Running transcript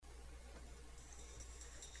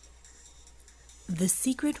The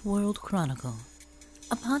Secret World Chronicle,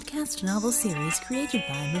 a podcast novel series created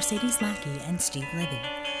by Mercedes Lackey and Steve Levy.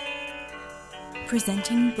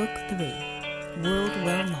 Presenting Book 3, World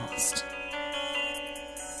Well Lost.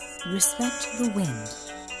 Respect the Wind,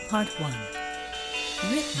 Part 1.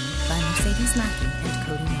 Written by Mercedes Lackey and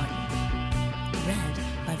Cody Martin.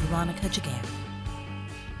 Read by Veronica Giguere.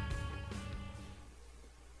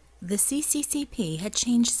 The CCCP had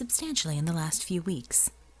changed substantially in the last few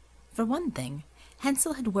weeks. For one thing,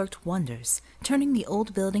 Hensel had worked wonders, turning the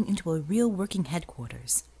old building into a real working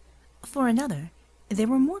headquarters. For another, there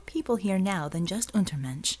were more people here now than just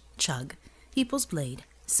Untermensch, Chug, People's Blade,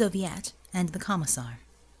 Soviet, and the Commissar.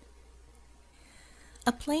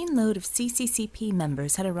 A plane load of CCCP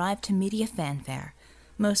members had arrived to media fanfare,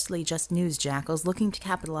 mostly just news jackals looking to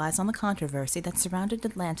capitalize on the controversy that surrounded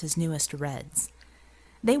Atlanta's newest Reds.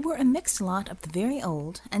 They were a mixed lot of the very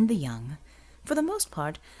old and the young, for the most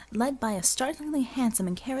part led by a startlingly handsome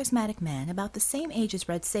and charismatic man about the same age as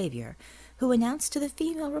Red Savior, who announced to the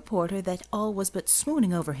female reporter that all was but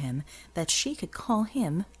swooning over him that she could call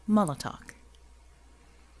him Murdock.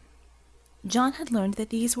 John had learned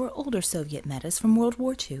that these were older Soviet metas from World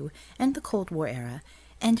War II and the Cold War era,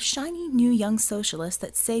 and shiny new young socialists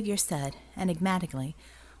that Savior said, enigmatically,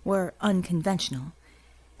 were unconventional,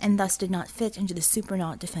 and thus did not fit into the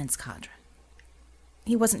supernaut defense cadre.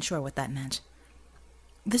 He wasn't sure what that meant.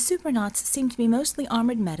 The supernauts seemed to be mostly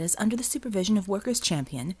armored metas under the supervision of Workers'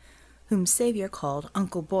 Champion, whom Savior called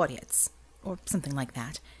Uncle Boryets, or something like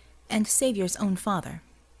that, and Savior's own father.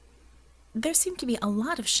 There seemed to be a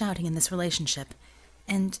lot of shouting in this relationship,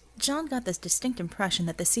 and John got this distinct impression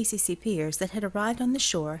that the CCCPers that had arrived on the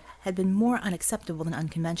shore had been more unacceptable than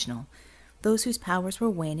unconventional, those whose powers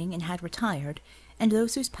were waning and had retired, and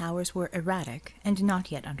those whose powers were erratic and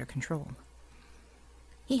not yet under control.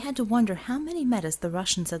 He had to wonder how many metas the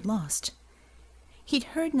Russians had lost.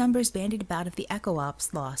 He'd heard numbers bandied about of the Echo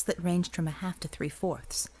Ops loss that ranged from 1/2 to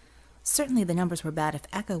 3/4. Certainly the numbers were bad if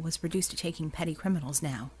Echo was reduced to taking petty criminals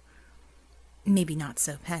now. Maybe not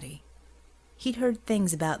so petty. He'd heard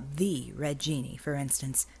things about the Red Genie, for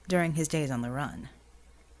instance, during his days on the run.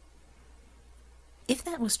 If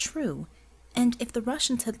that was true, and if the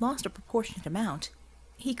Russians had lost a proportionate amount,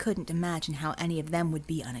 he couldn't imagine how any of them would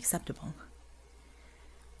be unacceptable.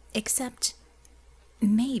 Except,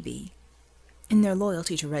 maybe, in their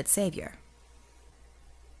loyalty to Red Savior.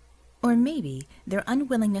 Or maybe their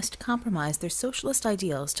unwillingness to compromise their socialist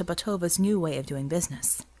ideals to Batova's new way of doing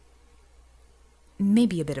business.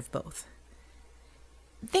 Maybe a bit of both.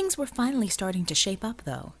 Things were finally starting to shape up,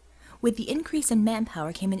 though. With the increase in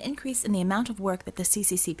manpower came an increase in the amount of work that the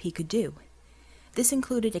CCCP could do. This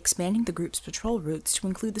included expanding the group's patrol routes to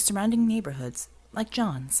include the surrounding neighborhoods, like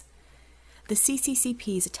John's. The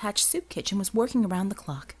CCCP's attached soup kitchen was working around the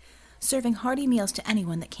clock, serving hearty meals to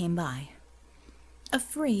anyone that came by. A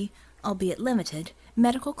free, albeit limited,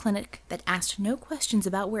 medical clinic that asked no questions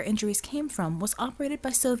about where injuries came from was operated by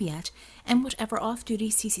Soviet and whatever off-duty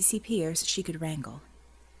CCCPers she could wrangle.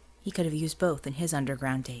 He could have used both in his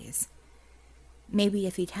underground days. Maybe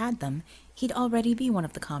if he'd had them, he'd already be one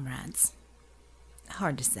of the comrades.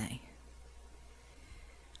 Hard to say.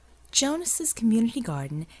 Jonas's community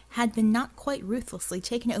garden had been not quite ruthlessly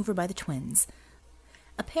taken over by the twins,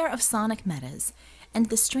 a pair of sonic metas, and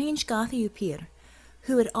the strange gothy Upir,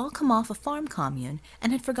 who had all come off a farm commune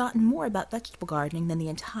and had forgotten more about vegetable gardening than the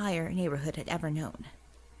entire neighborhood had ever known.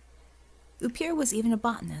 Upir was even a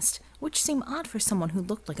botanist, which seemed odd for someone who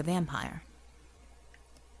looked like a vampire.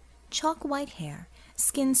 Chalk-white hair,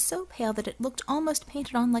 skin so pale that it looked almost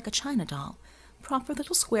painted on like a china doll, proper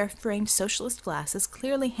little square-framed socialist glasses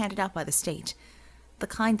clearly handed out by the state, the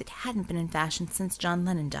kind that hadn't been in fashion since John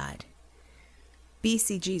Lennon died.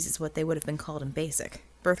 BCGs is what they would have been called in basic,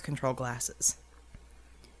 birth control glasses.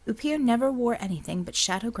 Upir never wore anything but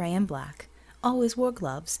shadow gray and black, always wore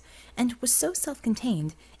gloves, and was so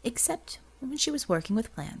self-contained, except when she was working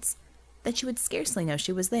with plants, that you would scarcely know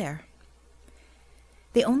she was there.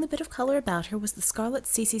 The only bit of color about her was the scarlet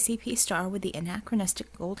CCCP star with the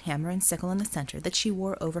anachronistic gold hammer and sickle in the center that she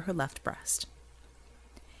wore over her left breast.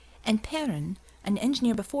 And Perrin, an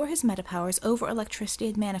engineer before his metapowers over electricity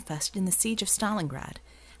had manifested in the siege of Stalingrad,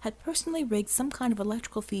 had personally rigged some kind of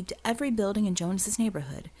electrical feed to every building in Jonas's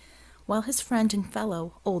neighborhood, while his friend and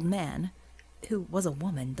fellow old man, who was a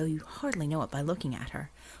woman, though you hardly know it by looking at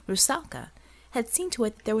her, Rusalka, had seen to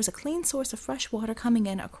it that there was a clean source of fresh water coming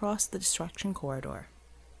in across the destruction corridor.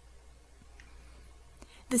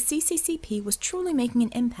 The CCCP was truly making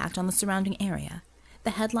an impact on the surrounding area.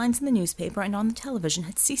 The headlines in the newspaper and on the television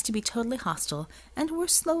had ceased to be totally hostile and were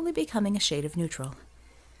slowly becoming a shade of neutral.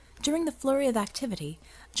 During the flurry of activity,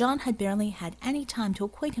 John had barely had any time to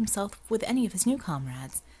acquaint himself with any of his new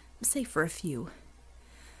comrades, save for a few.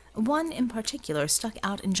 One in particular stuck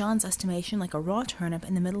out in John's estimation like a raw turnip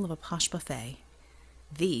in the middle of a posh buffet.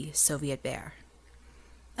 The Soviet Bear.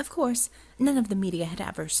 Of course, none of the media had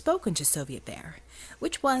ever spoken to Soviet Bear,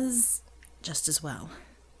 which was just as well.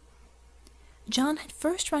 John had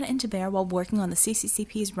first run into Bear while working on the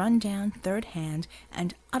CCCP's run-down, third-hand,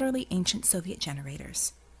 and utterly ancient Soviet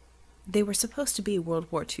generators. They were supposed to be World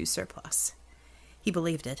War II surplus. He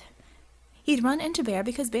believed it. He'd run into Bear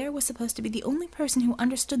because Bear was supposed to be the only person who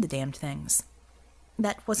understood the damned things.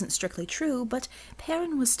 That wasn't strictly true, but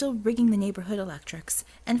Perrin was still rigging the neighborhood electrics,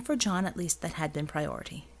 and for John at least that had been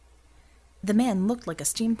priority. The man looked like a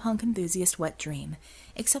steampunk enthusiast wet dream.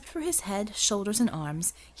 Except for his head, shoulders, and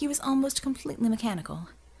arms, he was almost completely mechanical.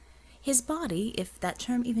 His body, if that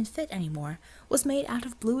term even fit anymore, was made out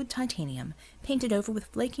of blued titanium, painted over with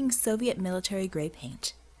flaking Soviet military gray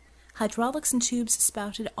paint. Hydraulics and tubes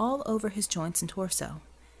spouted all over his joints and torso.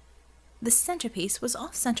 The centerpiece was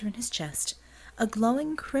off-center in his chest, a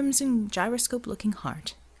glowing crimson gyroscope-looking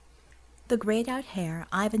heart. The grayed-out hair,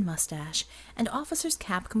 Ivan mustache, and officer's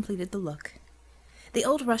cap completed the look. The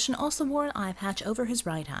old Russian also wore an eye patch over his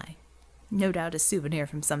right eye, no doubt a souvenir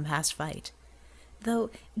from some past fight.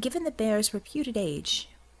 Though, given the Bear's reputed age,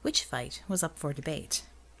 which fight was up for debate.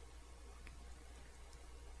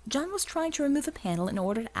 John was trying to remove a panel in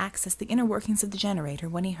order to access the inner workings of the generator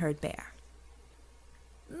when he heard Bear.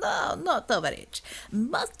 No, not overage.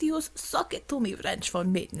 Must use socket-to-me wrench for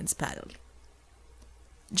maintenance panel.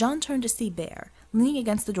 John turned to see Bear, leaning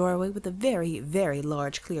against the doorway with a very, very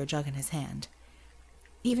large clear jug in his hand.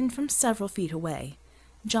 Even from several feet away,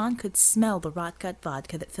 John could smell the rot-gut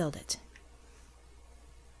vodka that filled it.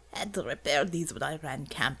 Had to repair these when I ran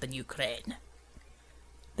camp in Ukraine.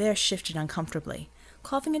 Bear shifted uncomfortably,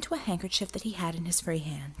 coughing into a handkerchief that he had in his free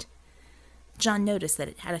hand. John noticed that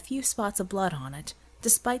it had a few spots of blood on it,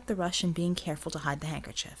 despite the Russian being careful to hide the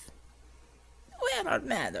handkerchief. Where are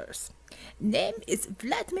manners? Name is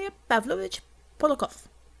Vladimir Pavlovich Polokov,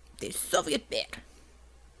 the Soviet Bear.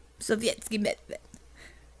 Sovietsky Medved.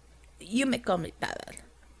 You may call me Pavel.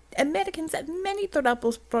 Americans have many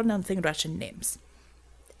troubles pronouncing Russian names.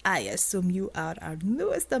 I assume you are our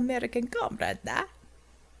newest American comrade, nah?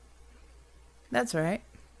 That's right.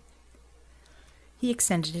 He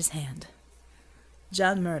extended his hand.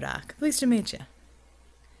 John Murdock, pleased to meet you.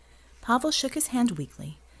 Pavel shook his hand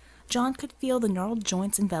weakly. John could feel the gnarled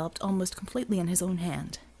joints enveloped almost completely in his own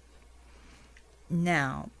hand.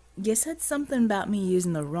 Now, you said something about me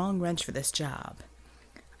using the wrong wrench for this job.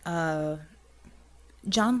 John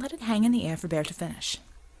let it hang in the air for Bear to finish.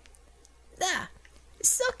 Ah,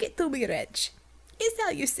 socket-to-me wrench. Is how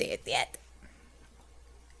you say it yet?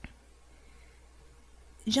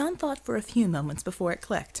 John thought for a few moments before it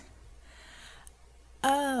clicked.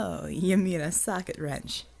 Oh, you mean a socket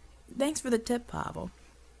wrench. Thanks for the tip, Pavel.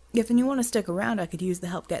 If you want to stick around, I could use the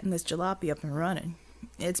help getting this jalopy up and running.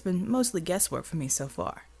 It's been mostly guesswork for me so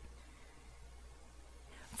far.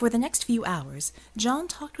 For the next few hours, John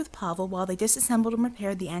talked with Pavel while they disassembled and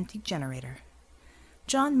repaired the antique generator.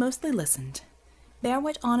 John mostly listened. Bear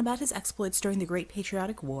went on about his exploits during the Great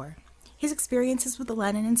Patriotic War, his experiences with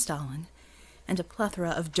Lenin and Stalin, and a plethora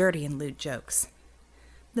of dirty and lewd jokes.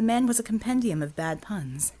 The man was a compendium of bad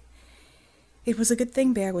puns. It was a good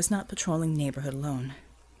thing Bear was not patrolling the neighborhood alone.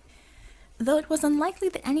 Though it was unlikely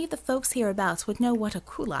that any of the folks hereabouts would know what a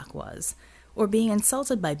kulak was, or being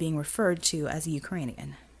insulted by being referred to as a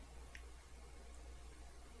Ukrainian.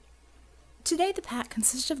 Today the pack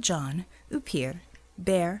consisted of John, Upir,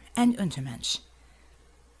 Bear, and Untermensch.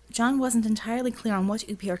 John wasn't entirely clear on what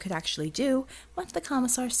Upir could actually do, but the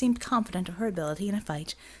commissar seemed confident of her ability in a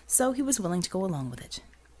fight, so he was willing to go along with it.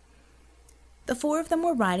 The four of them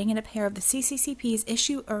were riding in a pair of the CCCP's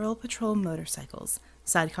Issue Earl Patrol motorcycles,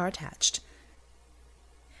 sidecar attached.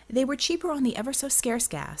 They were cheaper on the ever-so-scarce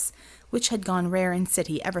gas, which had gone rare in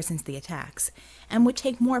city ever since the attacks, and would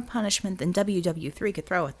take more punishment than WW3 could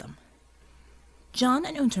throw at them. John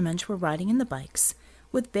and Untermensch were riding in the bikes,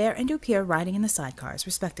 with Bear and Upir riding in the sidecars,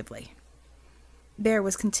 respectively. Bear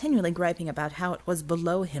was continually griping about how it was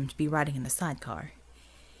below him to be riding in the sidecar.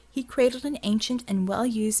 He cradled an ancient and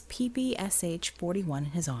well-used PPSH-41 in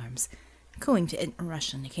his arms, cooing to it in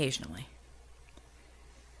Russian occasionally.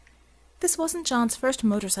 This wasn't John's first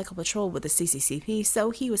motorcycle patrol with the CCCP,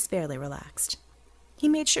 so he was fairly relaxed. He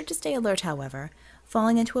made sure to stay alert, however.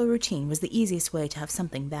 Falling into a routine was the easiest way to have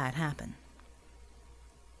something bad happen.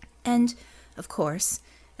 And, of course,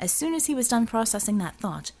 as soon as he was done processing that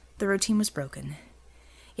thought, the routine was broken.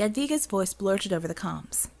 Jadwiga's voice blurted over the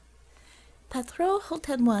comms. Patrol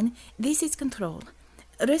Hotel 1, this is Control.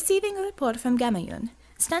 Receiving a report from Gamayun.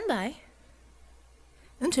 Stand by.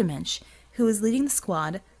 Untermensch, who was leading the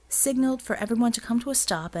squad, signaled for everyone to come to a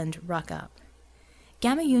stop and rock up.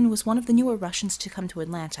 Gamayun was one of the newer Russians to come to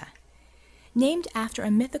Atlanta. Named after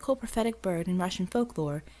a mythical prophetic bird in Russian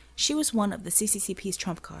folklore, she was one of the CCCP's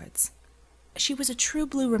trump cards. She was a true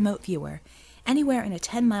blue remote viewer. Anywhere in a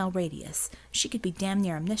 10-mile radius, she could be damn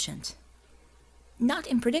near omniscient. Not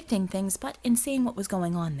in predicting things, but in seeing what was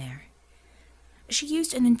going on there. She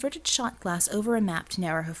used an inverted shot glass over a map to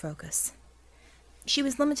narrow her focus. She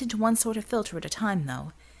was limited to one sort of filter at a time,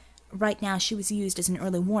 though. Right now she was used as an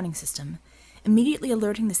early warning system, immediately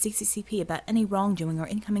alerting the CCCP about any wrongdoing or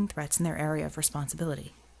incoming threats in their area of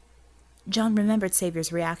responsibility. John remembered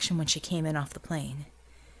Savior's reaction when she came in off the plane.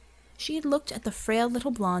 She had looked at the frail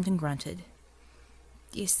little blonde and grunted.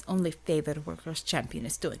 "This only favor workers' champion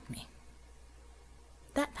is doing me."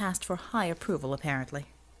 That passed for high approval, apparently.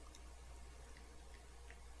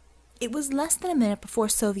 It was less than a minute before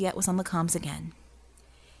Soviet was on the comms again.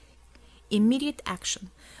 "Immediate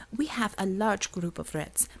action. We have a large group of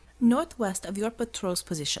Reds, northwest of your patrol's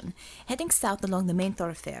position, heading south along the main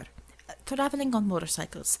thoroughfare, traveling on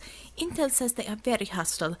motorcycles. Intel says they are very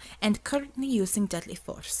hostile and currently using deadly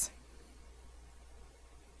force."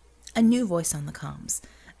 A new voice on the comms.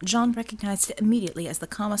 John recognized it immediately as the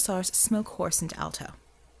Commissar's smoke-hoarsened alto.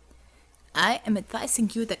 "I am advising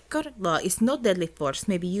you that current law is no deadly force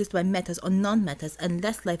may be used by metas or non-metas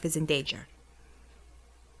unless life is in danger."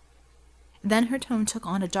 Then her tone took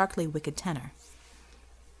on a darkly wicked tenor.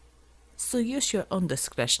 "So use your own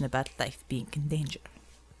discretion about life being in danger."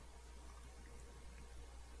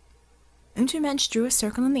 Untermensch drew a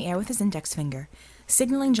circle in the air with his index finger,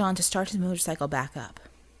 signaling John to start his motorcycle back up.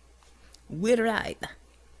 "We'll ride."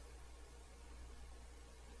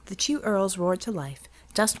 The two Earls roared to life,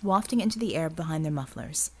 dust wafting into the air behind their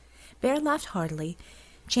mufflers. Bear laughed heartily,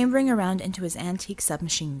 chambering around into his antique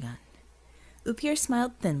submachine gun. Upir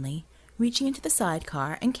smiled thinly, reaching into the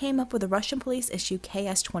sidecar, and came up with a Russian police-issue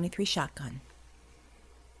KS-23 shotgun.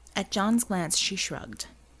 At John's glance, she shrugged.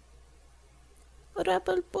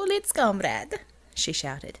 "Rebel bullets, comrade," she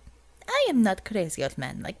shouted. "I am not crazy old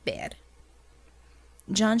man like Bear."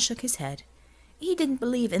 John shook his head. He didn't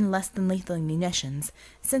believe in less than lethal munitions,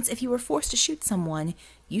 since if you were forced to shoot someone,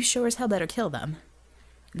 you sure as hell better kill them.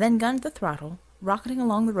 Then gunned the throttle, rocketing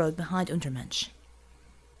along the road behind Untermensch.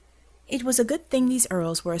 It was a good thing these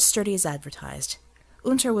Earls were as sturdy as advertised.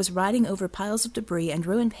 Unter was riding over piles of debris and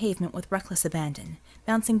ruined pavement with reckless abandon,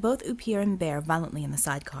 bouncing both Upir and Bear violently in the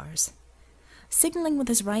sidecars. Signaling with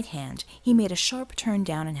his right hand, he made a sharp turn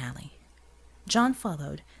down an alley. John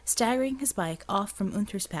followed, staggering his bike off from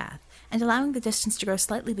Unter's path and allowing the distance to grow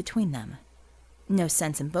slightly between them. No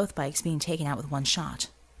sense in both bikes being taken out with one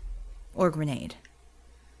shot. Or grenade.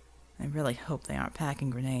 I really hope they aren't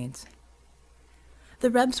packing grenades.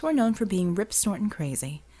 The Rebs were known for being rip-snortin'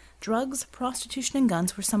 crazy. Drugs, prostitution, and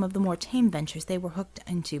guns were some of the more tame ventures they were hooked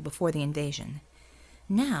into before the invasion.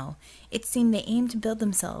 Now, it seemed they aimed to build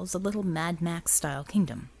themselves a little Mad Max-style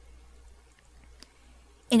kingdom.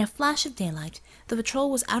 In a flash of daylight, the patrol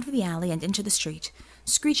was out of the alley and into the street,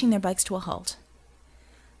 screeching their bikes to a halt.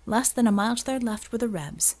 Less than a mile to their left were the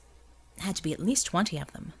Rebs. Had to be at least 20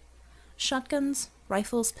 of them. Shotguns,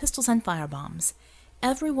 rifles, pistols, and firebombs.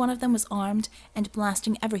 Every one of them was armed and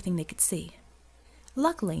blasting everything they could see.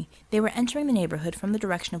 Luckily, they were entering the neighborhood from the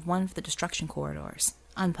direction of one of the destruction corridors,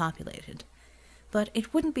 unpopulated. But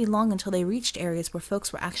it wouldn't be long until they reached areas where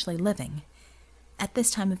folks were actually living. At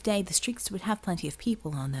this time of day, the streets would have plenty of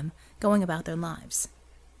people on them, going about their lives.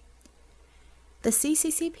 The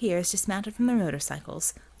CCCPers dismounted from their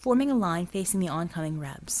motorcycles, forming a line facing the oncoming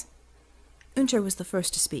Rebs. Unter was the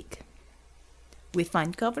first to speak. "We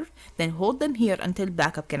find cover, then hold them here until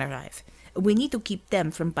backup can arrive. We need to keep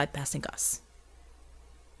them from bypassing us."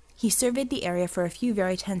 He surveyed the area for a few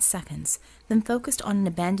very tense seconds, then focused on an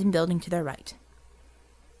abandoned building to their right.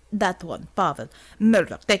 "That one, Pavel.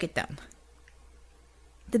 Murdock, take it down."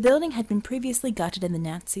 The building had been previously gutted in the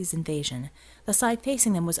Nazis' invasion. The side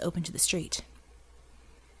facing them was open to the street.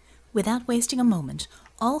 Without wasting a moment,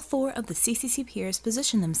 all 4 of the CCCPers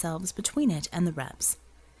positioned themselves between it and the Rebs.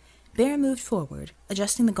 Bear moved forward,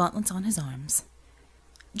 adjusting the gauntlets on his arms.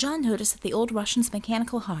 John noticed that the old Russian's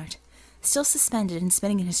mechanical heart, still suspended and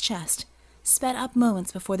spinning in his chest, sped up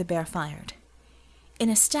moments before the bear fired. In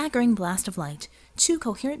a staggering blast of light, 2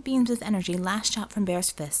 coherent beams of energy lashed out from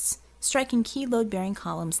Bear's fists, striking key load-bearing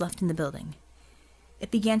columns left in the building. It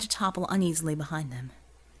began to topple uneasily behind them.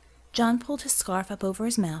 John pulled his scarf up over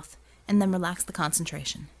his mouth and then relaxed the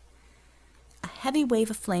concentration. A heavy wave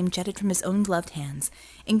of flame jetted from his own gloved hands,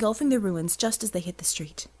 engulfing the ruins just as they hit the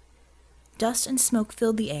street. Dust and smoke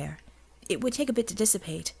filled the air. It would take a bit to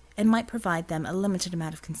dissipate, and might provide them a limited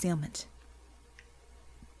amount of concealment.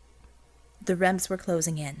 The Rebs were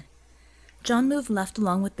closing in. John moved left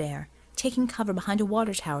along with Bear, taking cover behind a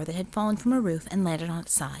water tower that had fallen from a roof and landed on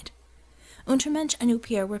its side. Untermensch and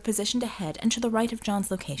Upier were positioned ahead and to the right of John's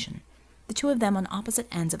location, the two of them on opposite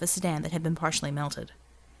ends of a sedan that had been partially melted.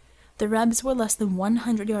 The Rebs were less than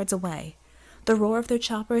 100 yards away. The roar of their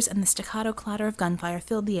choppers and the staccato clatter of gunfire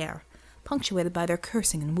filled the air, punctuated by their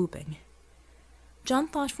cursing and whooping. John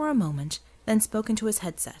thought for a moment, then spoke into his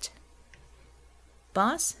headset.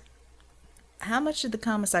 "Boss, how much did the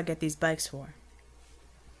commissar get these bikes for?"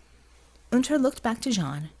 Unter looked back to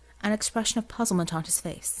John, an expression of puzzlement on his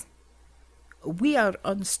face. "We are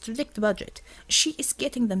on strict budget. She is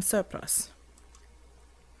getting them surplus."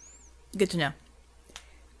 "Good to know."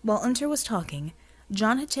 While Unter was talking,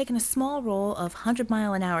 John had taken a small roll of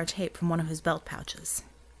 100-mile-an-hour tape from one of his belt pouches.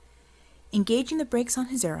 Engaging the brakes on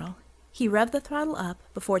his Ural, he revved the throttle up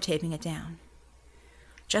before taping it down.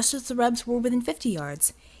 Just as the Rebs were within 50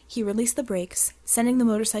 yards, he released the brakes, sending the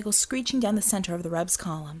motorcycle screeching down the center of the Rebs'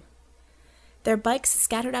 column. Their bikes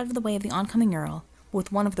scattered out of the way of the oncoming Ural,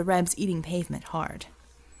 with one of the Rebs eating pavement hard.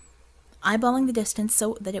 Eyeballing the distance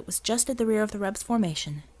so that it was just at the rear of the Rebs'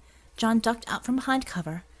 formation, John ducked out from behind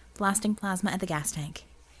cover, blasting plasma at the gas tank.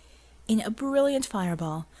 In a brilliant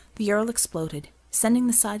fireball, the Ural exploded, sending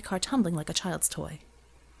the sidecar tumbling like a child's toy.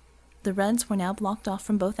 The Reds were now blocked off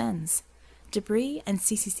from both ends, debris and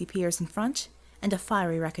CCCPers in front, and a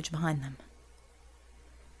fiery wreckage behind them.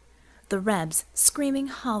 The Rebs, screaming,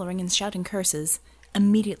 hollering, and shouting curses,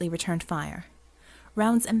 immediately returned fire.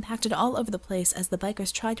 Rounds impacted all over the place as the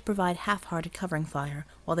bikers tried to provide half-hearted covering fire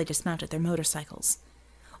while they dismounted their motorcycles.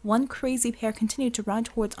 One crazy pair continued to ride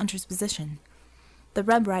towards Unter's position. The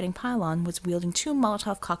Reb-riding pylon was wielding 2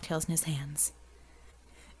 Molotov cocktails in his hands.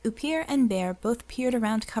 Upier and Bear both peered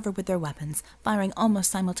around cover with their weapons, firing almost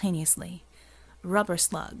simultaneously. Rubber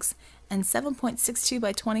slugs, and 7.62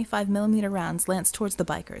 by 25mm rounds lanced towards the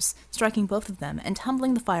bikers, striking both of them and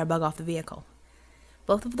tumbling the firebug off the vehicle.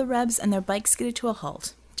 Both of the Rebs and their bikes skidded to a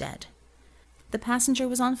halt, dead. The passenger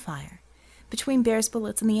was on fire. Between Bear's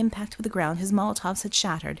bullets and the impact with the ground, his Molotovs had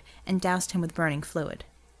shattered and doused him with burning fluid.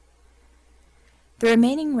 The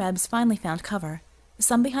remaining Rebs finally found cover,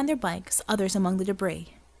 some behind their bikes, others among the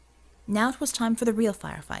debris. Now it was time for the real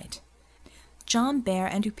firefight. John, Bear,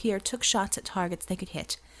 and Upier took shots at targets they could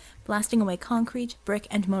hit, blasting away concrete, brick,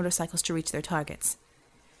 and motorcycles to reach their targets.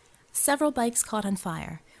 Several bikes caught on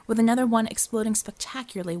fire, with another one exploding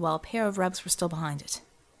spectacularly while a pair of Rebs were still behind it.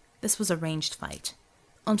 This was a ranged fight.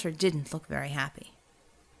 Unter didn't look very happy.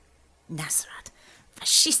 "Nasrat,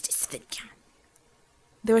 fascistis Svidka."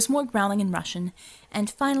 There was more growling in Russian, and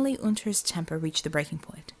finally Unter's temper reached the breaking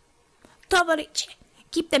point. "Tovarichi,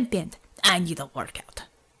 keep them pinned. I need a workout."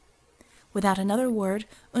 Without another word,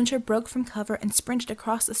 Unter broke from cover and sprinted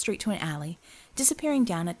across the street to an alley, disappearing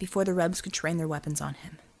down it before the Rebs could train their weapons on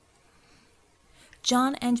him.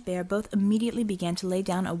 John and Bear both immediately began to lay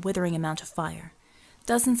down a withering amount of fire,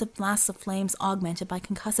 dozens of blasts of flames augmented by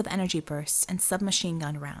concussive energy bursts and submachine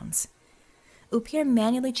gun rounds. Upier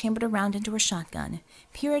manually chambered a round into her shotgun,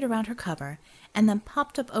 peered around her cover, and then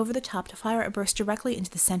popped up over the top to fire a burst directly into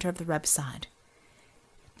the center of the Reb's side.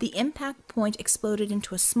 The impact point exploded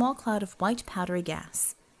into a small cloud of white powdery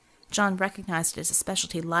gas. John recognized it as a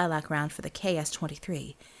specialty lilac round for the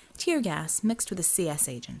KS-23, tear gas mixed with a CS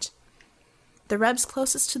agent. The Rebs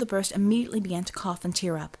closest to the burst immediately began to cough and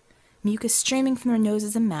tear up, mucus streaming from their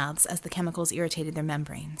noses and mouths as the chemicals irritated their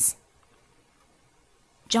membranes.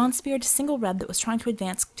 John speared a single Reb that was trying to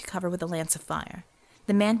advance to cover with a lance of fire.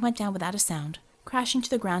 The man went down without a sound, crashing to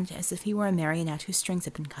the ground as if he were a marionette whose strings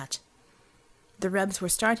had been cut. The Rebs were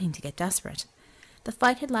starting to get desperate. The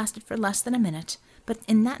fight had lasted for less than a minute, but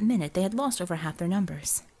in that minute they had lost over half their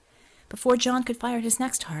numbers. Before John could fire at his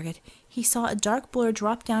next target, he saw a dark blur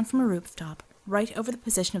drop down from a rooftop, right over the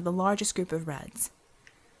position of the largest group of Reds.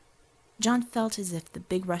 John felt as if the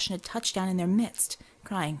big Russian had touched down in their midst,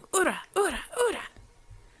 crying, "Ura! Ura! Ura!"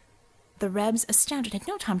 The Rebs, astounded, had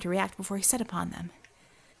no time to react before he set upon them.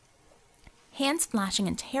 Hands flashing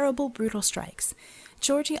in terrible, brutal strikes,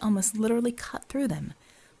 Georgie almost literally cut through them.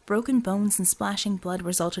 Broken bones and splashing blood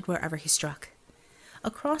resulted wherever he struck.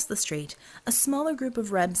 Across the street, a smaller group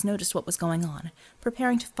of Rebs noticed what was going on,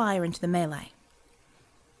 preparing to fire into the melee.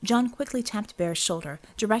 John quickly tapped Bear's shoulder,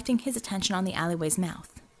 directing his attention on the alleyway's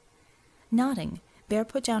mouth. Nodding, Bear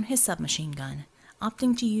put down his submachine gun,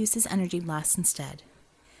 opting to use his energy blasts instead.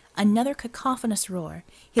 Another cacophonous roar,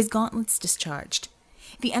 his gauntlets discharged.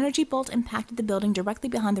 The energy bolt impacted the building directly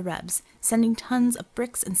behind the Rebs, sending tons of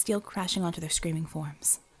bricks and steel crashing onto their screaming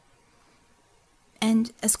forms.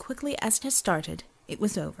 And as quickly as it had started, it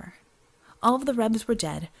was over. All of the Rebs were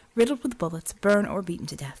dead, riddled with bullets, burned or beaten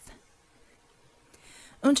to death.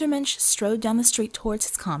 Untermensch strode down the street towards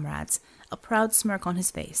his comrades, a proud smirk on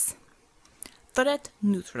his face. "Threat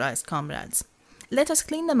neutralized, comrades. Let us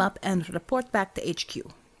clean them up and report back to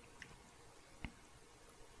HQ."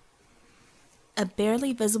 A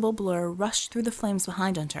barely visible blur rushed through the flames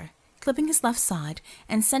behind Unter, clipping his left side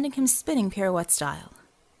and sending him spinning pirouette style.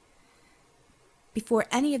 Before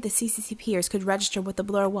any of the CCCPers could register what the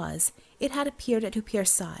blur was, it had appeared at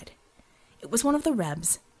Upier's side. It was one of the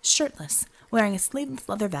Rebs, shirtless, wearing a sleeveless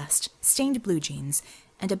leather vest, stained blue jeans,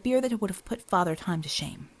 and a beard that would have put Father Time to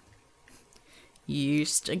shame. "You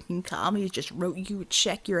stinking commies just wrote you a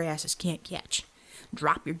check your asses can't catch.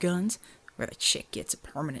 Drop your guns, or the chick gets a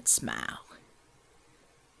permanent smile."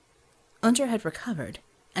 Unter had recovered,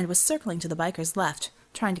 and was circling to the biker's left,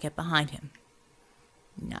 trying to get behind him.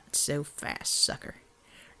 "Not so fast, sucker.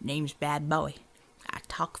 Name's Bad Boy. I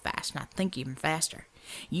talk fast and I think even faster.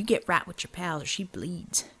 You get right with your pals or she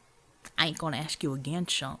bleeds. I ain't gonna ask you again,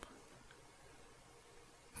 chump."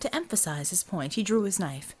 To emphasize his point, he drew his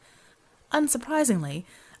knife. Unsurprisingly,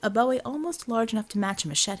 a Bowie almost large enough to match a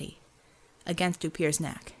machete, against Upier's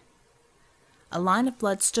neck. A line of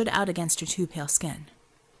blood stood out against her too pale skin.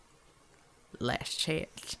 "Last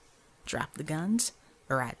chance. Drop the guns,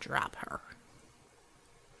 or I drop her."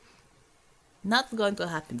 "Not going to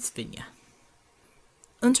happen, Svinya."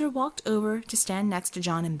 Unter walked over to stand next to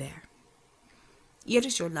John and Bear. "Here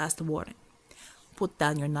is your last warning. Put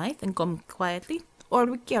down your knife and come quietly, or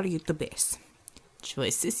we carry you to base.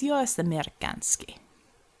 Choice is yours, Amerikansky."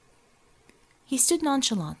 He stood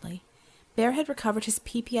nonchalantly. Bear had recovered his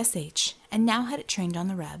PPSH, and now had it trained on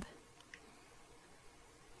the Reb.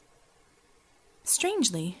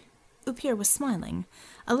 Strangely, Upier was smiling,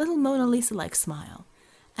 a little Mona Lisa-like smile,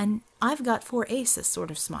 an "I've got 4 aces"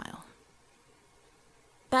 sort of smile.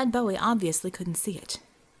 Bad Bowie obviously couldn't see it.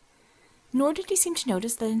 Nor did he seem to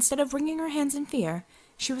notice that instead of wringing her hands in fear,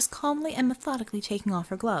 she was calmly and methodically taking off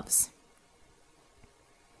her gloves.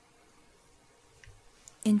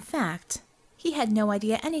 In fact, he had no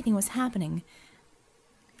idea anything was happening.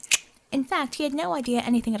 He had no idea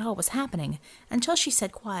anything at all was happening, until she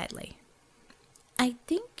said quietly, "I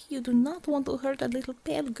think you do not want to hurt a little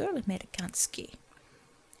pale girl, Amerikansky,"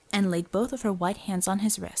 and laid both of her white hands on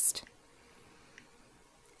his wrist.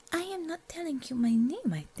 "I am not telling you my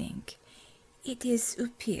name, I think. It is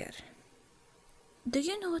Upier. Do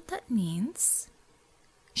you know what that means?"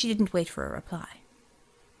 She didn't wait for a reply.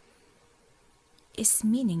 "It's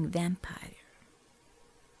meaning vampire."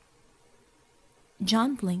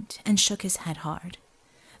 John blinked and shook his head hard.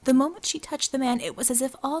 The moment she touched the man, it was as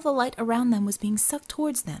if all the light around them was being sucked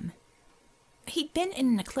towards them. He'd been in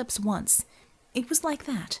an eclipse once. It was like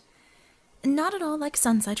that. Not at all like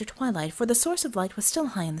sunset or twilight, for the source of light was still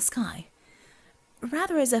high in the sky.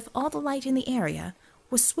 Rather as if all the light in the area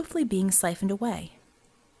was swiftly being siphoned away.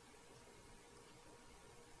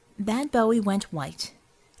 Bad Bowie went white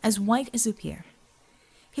as Upier.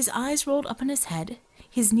 His eyes rolled up in his head,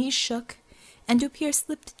 his knees shook, and Upier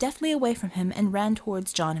slipped deftly away from him and ran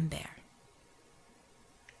towards John and Bear.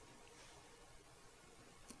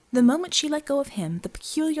 The moment she let go of him, the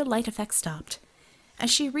peculiar light effect stopped.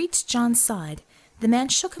 As she reached John's side, the man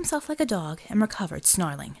shook himself like a dog and recovered,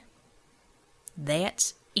 snarling.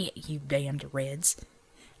 "That's it, you damned Reds.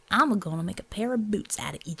 I'm a-gonna make a pair of boots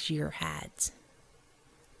out of each of your hides."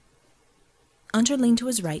 Unter leaned to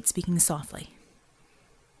his right, speaking softly.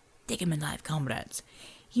 "Take him alive, comrades.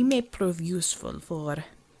 He may prove useful for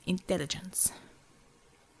intelligence."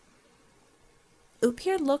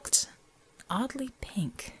 Upier looked oddly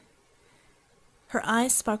pink. Her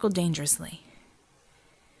eyes sparkled dangerously.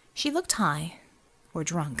 She looked high, or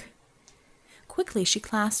drunk. Quickly she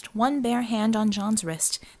clasped one bare hand on John's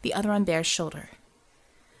wrist, the other on Bear's shoulder.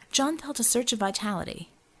 John felt a surge of vitality,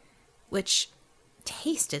 which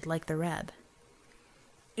tasted like the Reb.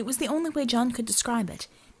 It was the only way John could describe it.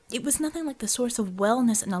 It was nothing like the source of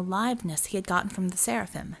wellness and aliveness he had gotten from the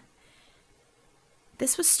Seraphim.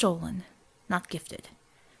 This was stolen, not gifted.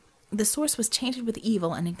 The source was tainted with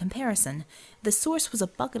evil, and in comparison, the source was a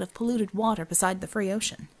bucket of polluted water beside the free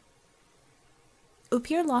ocean.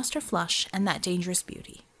 Upier lost her flush and that dangerous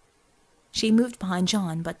beauty. She moved behind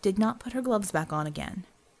John, but did not put her gloves back on again.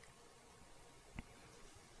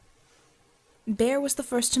 Bear was the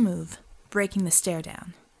first to move, breaking the stare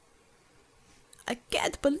down. "I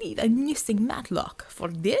can't believe I'm missing Matlock for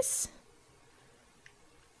this."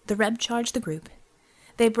 The Reb charged the group.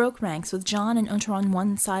 They broke ranks with John and Unter on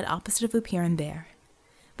one side opposite of Upir and Bear.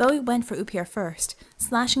 Bowie went for Upir first,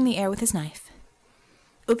 slashing the air with his knife.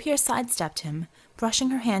 Upir sidestepped him, brushing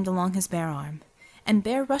her hand along his bare arm, and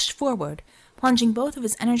Bear rushed forward, plunging both of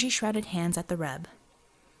his energy-shrouded hands at the Reb.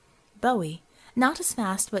 Bowie, not as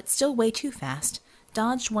fast but still way too fast,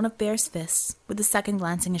 dodged one of Bear's fists, with the second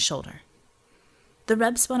glancing his shoulder. The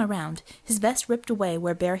Reb spun around, his vest ripped away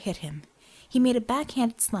where Bear hit him. He made a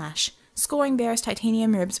backhanded slash, scoring Bear's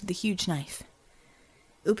titanium ribs with the huge knife.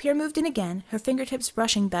 Upir moved in again, her fingertips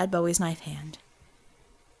brushing Bad Bowie's knife hand.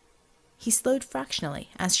 He slowed fractionally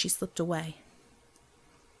as she slipped away.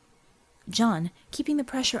 John, keeping the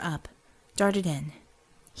pressure up, darted in.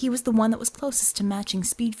 He was the one that was closest to matching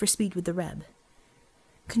speed for speed with the Reb.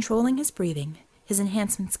 Controlling his breathing, his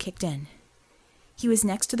enhancements kicked in. He was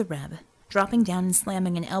next to the Reb, dropping down and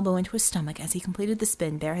slamming an elbow into his stomach as he completed the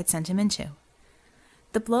spin Bear had sent him into.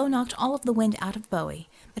 The blow knocked all of the wind out of Bowie,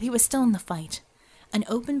 but he was still in the fight. An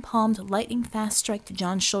open-palmed, lightning-fast strike to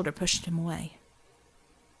John's shoulder pushed him away.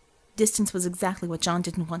 Distance was exactly what John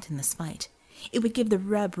didn't want in this fight. It would give the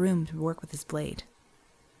Reb room to work with his blade.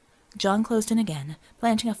 John closed in again,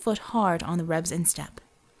 planting a foot hard on the Reb's instep.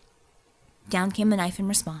 Down came the knife in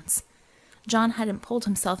response. John hadn't pulled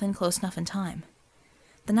himself in close enough in time.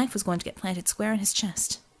 The knife was going to get planted square in his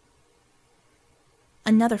chest.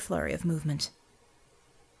 Another flurry of movement.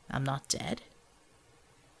 "I'm not dead."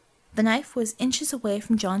 The knife was inches away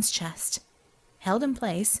from John's chest, held in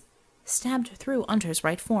place, stabbed through Unter's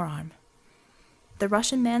right forearm. The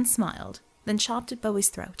Russian man smiled, then chopped at Bowie's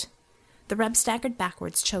throat. The Reb staggered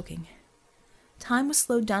backwards, choking. Time was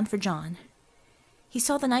slowed down for John. He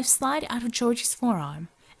saw the knife slide out of Georgie's forearm,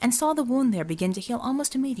 and saw the wound there begin to heal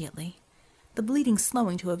almost immediately, the bleeding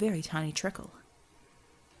slowing to a very tiny trickle.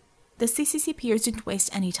 The CCCPers didn't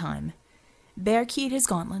waste any time. Bear keyed his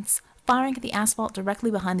gauntlets, firing at the asphalt directly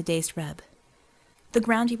behind the dazed Reb. The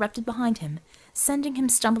ground erupted behind him, sending him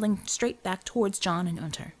stumbling straight back towards John and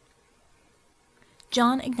Unter.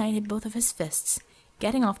 John ignited both of his fists,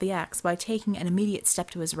 getting off the axe by taking an immediate step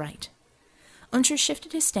to his right. Unter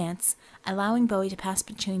shifted his stance, allowing Bowie to pass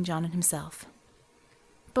between John and himself.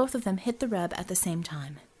 Both of them hit the Reb at the same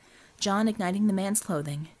time, John igniting the man's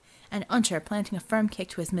clothing, and Unter planting a firm kick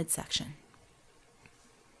to his midsection.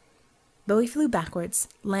 Bowie flew backwards,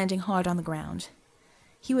 landing hard on the ground.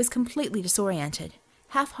 He was completely disoriented,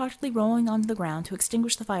 half-heartedly rolling onto the ground to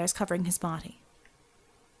extinguish the fires covering his body.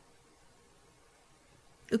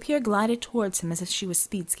 Upir glided towards him as if she was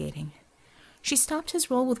speed skating. She stopped his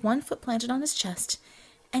roll with one foot planted on his chest,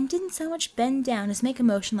 and didn't so much bend down as make a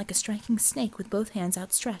motion like a striking snake with both hands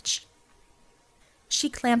outstretched. She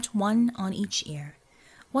clamped one on each ear.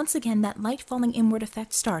 Once again that light falling inward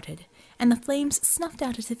effect started, and the flames snuffed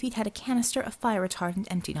out as if he'd had a canister of fire retardant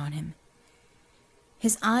emptied on him.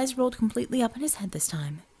 His eyes rolled completely up in his head this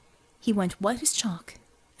time. He went white as chalk,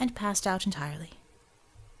 and passed out entirely.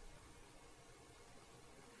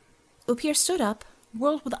 Upir stood up,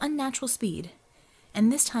 whirled with unnatural speed,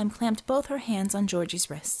 and this time clamped both her hands on Georgie's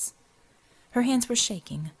wrists. Her hands were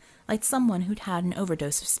shaking, like someone who'd had an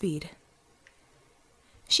overdose of speed.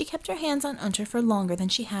 She kept her hands on Unter for longer than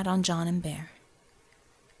she had on John and Bear.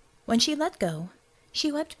 When she let go,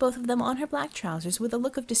 she wiped both of them on her black trousers with a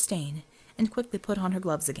look of disdain, and quickly put on her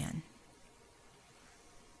gloves again.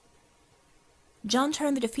 John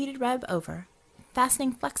turned the defeated Reb over,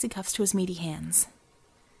 fastening flexi-cuffs to his meaty hands.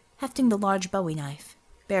 Hefting the large Bowie knife,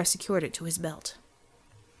 Bear secured it to his belt.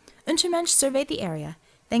 Untermensch surveyed the area,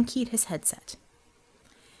 then keyed his headset.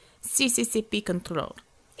 CCCP control.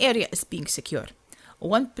 Area is being secured.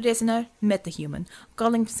 One prisoner, metahuman,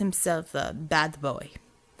 calling himself Bad Boy.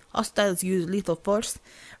 Hostiles use lethal force,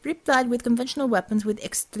 replied with conventional weapons with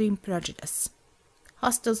extreme prejudice.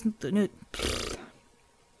 Hostiles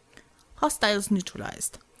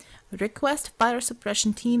neutralized. Request fire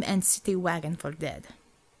suppression team and city wagon for dead.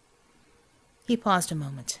 He paused a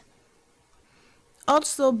moment.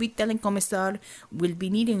 Also be telling Commissar we'll be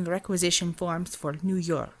needing requisition forms for New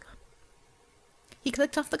York. He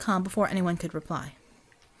clicked off the comm before anyone could reply.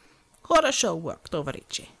 Horror show work,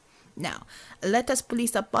 Tovarici. Now, let us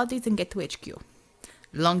police up bodies and get to HQ.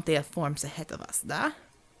 Long day of forms ahead of us, da?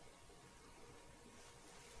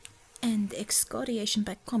 And excoriation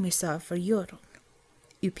by Commissar for Europe,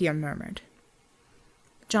 Upir murmured.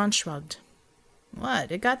 John shrugged.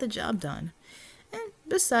 What? It got the job done. And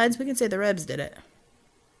besides, we can say the Rebs did it.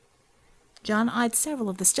 John eyed several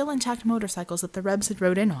of the still intact motorcycles that the Rebs had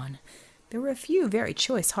rode in on. There were a few very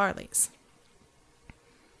choice Harleys.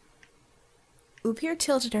 Upir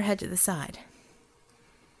tilted her head to the side.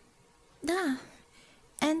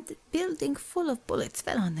 And the building full of bullets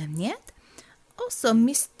fell on them, yet? also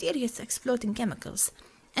mysterious exploding chemicals,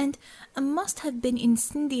 and must have been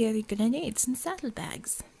incendiary grenades and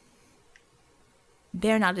saddlebags.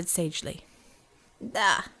 Bear nodded sagely.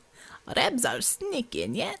 Da, Rebs are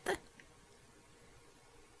sneaking yet.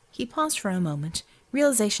 He paused for a moment,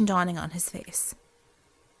 realization dawning on his face.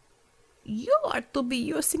 You are to be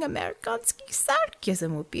using Amerikansky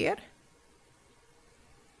sarcasm up here.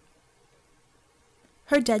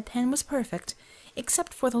 Her deadpan was perfect,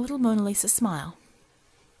 except for the little Mona Lisa smile.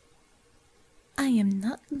 I am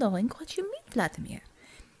not knowing what you mean, Vladimir.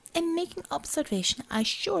 I'm making observation I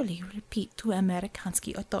surely repeat to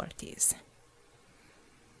Amerikansky authorities.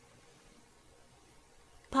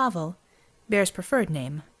 Pavel, Bear's preferred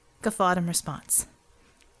name, guffawed in response.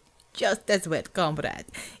 Just as well, comrade.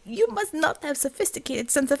 You must not have sophisticated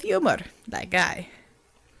sense of humor, like I.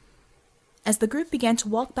 As the group began to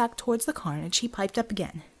walk back towards the carnage, he piped up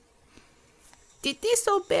again. Did this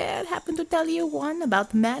old bear happen to tell you one about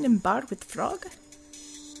the man in bar with frog?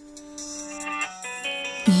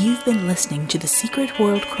 You've been listening to The Secret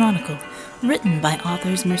World Chronicle, written by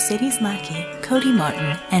authors Mercedes Lackey, Cody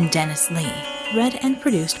Martin, and Dennis Lee. Read and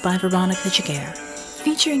produced by Veronica Giguere.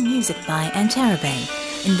 Featuring music by Antara Bay,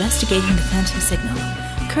 Investigating the Phantom Signal,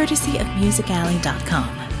 courtesy of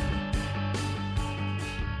musicalley.com.